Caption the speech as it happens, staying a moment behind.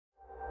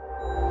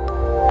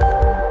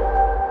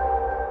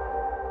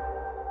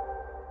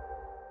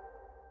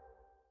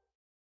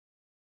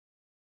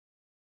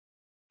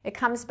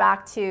comes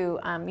back to,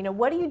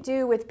 what do you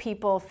do with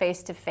people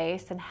face to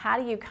face, and how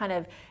do you kind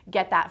of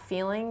get that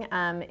feeling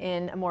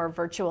in a more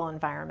virtual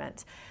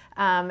environment?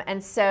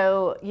 And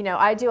so,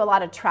 I do a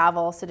lot of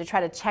travel, so to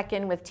try to check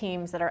in with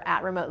teams that are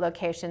at remote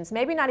locations,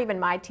 maybe not even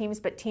my teams,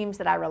 but teams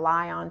that I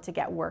rely on to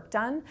get work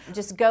done.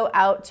 Just go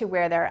out to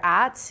where they're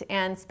at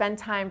and spend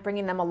time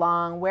bringing them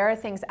along. Where are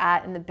things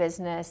at in the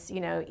business?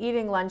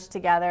 Eating lunch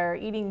together,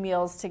 eating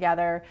meals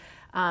together.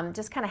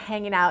 Just kind of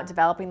hanging out,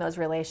 developing those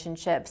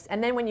relationships.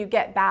 And then when you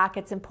get back,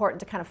 it's important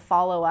to kind of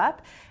follow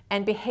up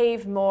and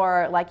behave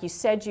more like you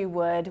said you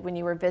would when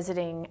you were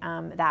visiting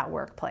that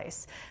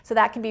workplace. So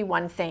that can be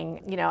one thing.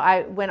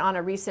 I went on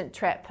a recent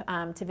trip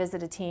to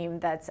visit a team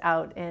that's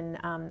out in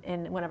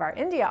one of our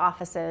India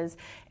offices,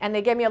 and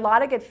they gave me a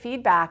lot of good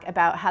feedback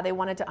about how they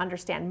wanted to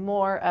understand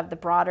more of the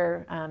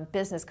broader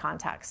business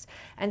context.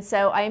 And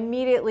so I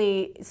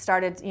immediately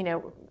started,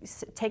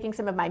 taking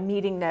some of my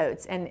meeting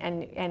notes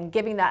and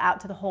giving that out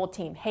to the whole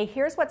team. Hey,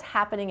 here's what's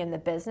happening in the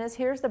business.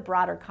 Here's the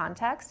broader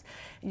context.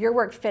 Your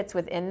work fits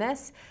within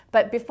this.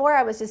 But before,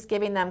 I was just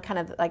giving them kind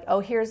of like, oh,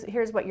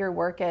 here's what your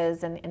work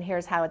is, and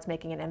here's how it's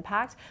making an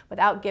impact,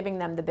 without giving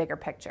them the bigger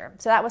picture.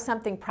 So that was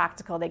something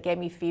practical. They gave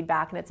me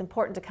feedback, and it's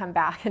important to come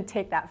back and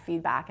take that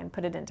feedback and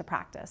put it into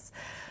practice.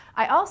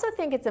 I also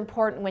think it's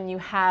important when you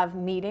have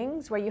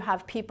meetings where you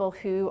have people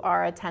who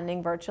are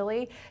attending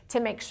virtually to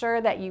make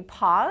sure that you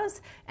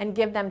pause and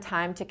give them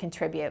time to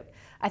contribute.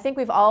 I think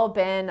we've all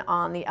been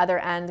on the other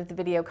end of the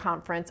video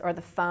conference or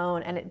the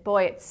phone, and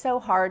it's so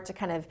hard to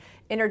kind of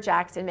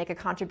interject and make a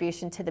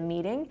contribution to the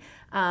meeting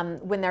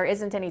when there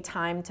isn't any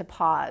time to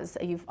pause.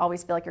 You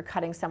always feel like you're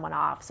cutting someone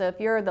off. So if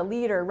you're the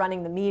leader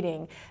running the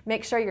meeting,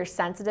 make sure you're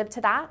sensitive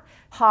to that.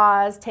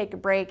 Pause, take a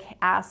break,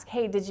 ask,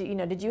 hey, did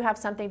you have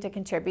something to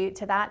contribute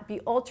to that? Be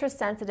ultra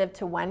sensitive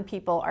to when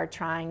people are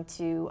trying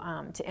to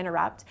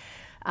interrupt.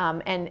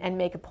 And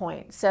make a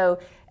point. So,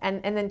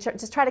 and then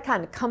just try to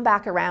kind of come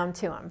back around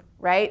to them,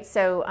 right?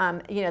 So,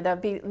 there'll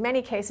be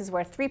many cases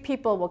where 3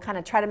 people will kind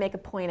of try to make a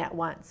point at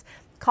once.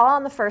 Call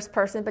on the first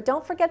person, but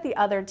don't forget the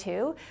other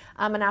 2.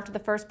 And after the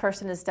first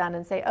person is done,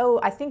 and say, oh,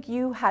 I think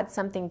you had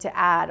something to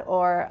add,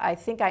 or I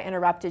think I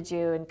interrupted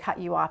you and cut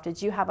you off.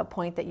 Did you have a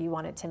point that you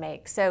wanted to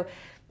make? So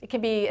it can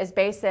be as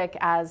basic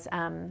as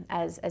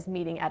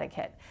meeting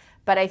etiquette.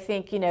 But I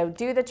think,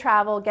 do the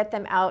travel, get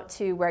them out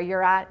to where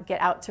you're at,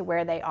 get out to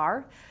where they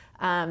are.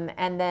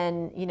 And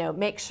then,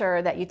 make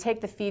sure that you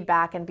take the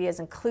feedback and be as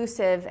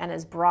inclusive and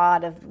as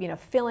broad of,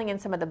 filling in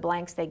some of the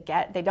blanks they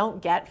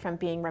don't get from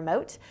being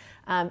remote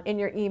in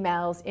your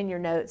emails, in your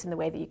notes, in the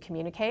way that you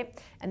communicate.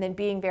 And then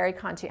being very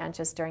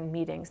conscientious during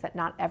meetings that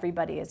not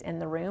everybody is in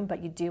the room,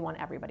 but you do want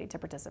everybody to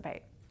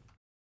participate.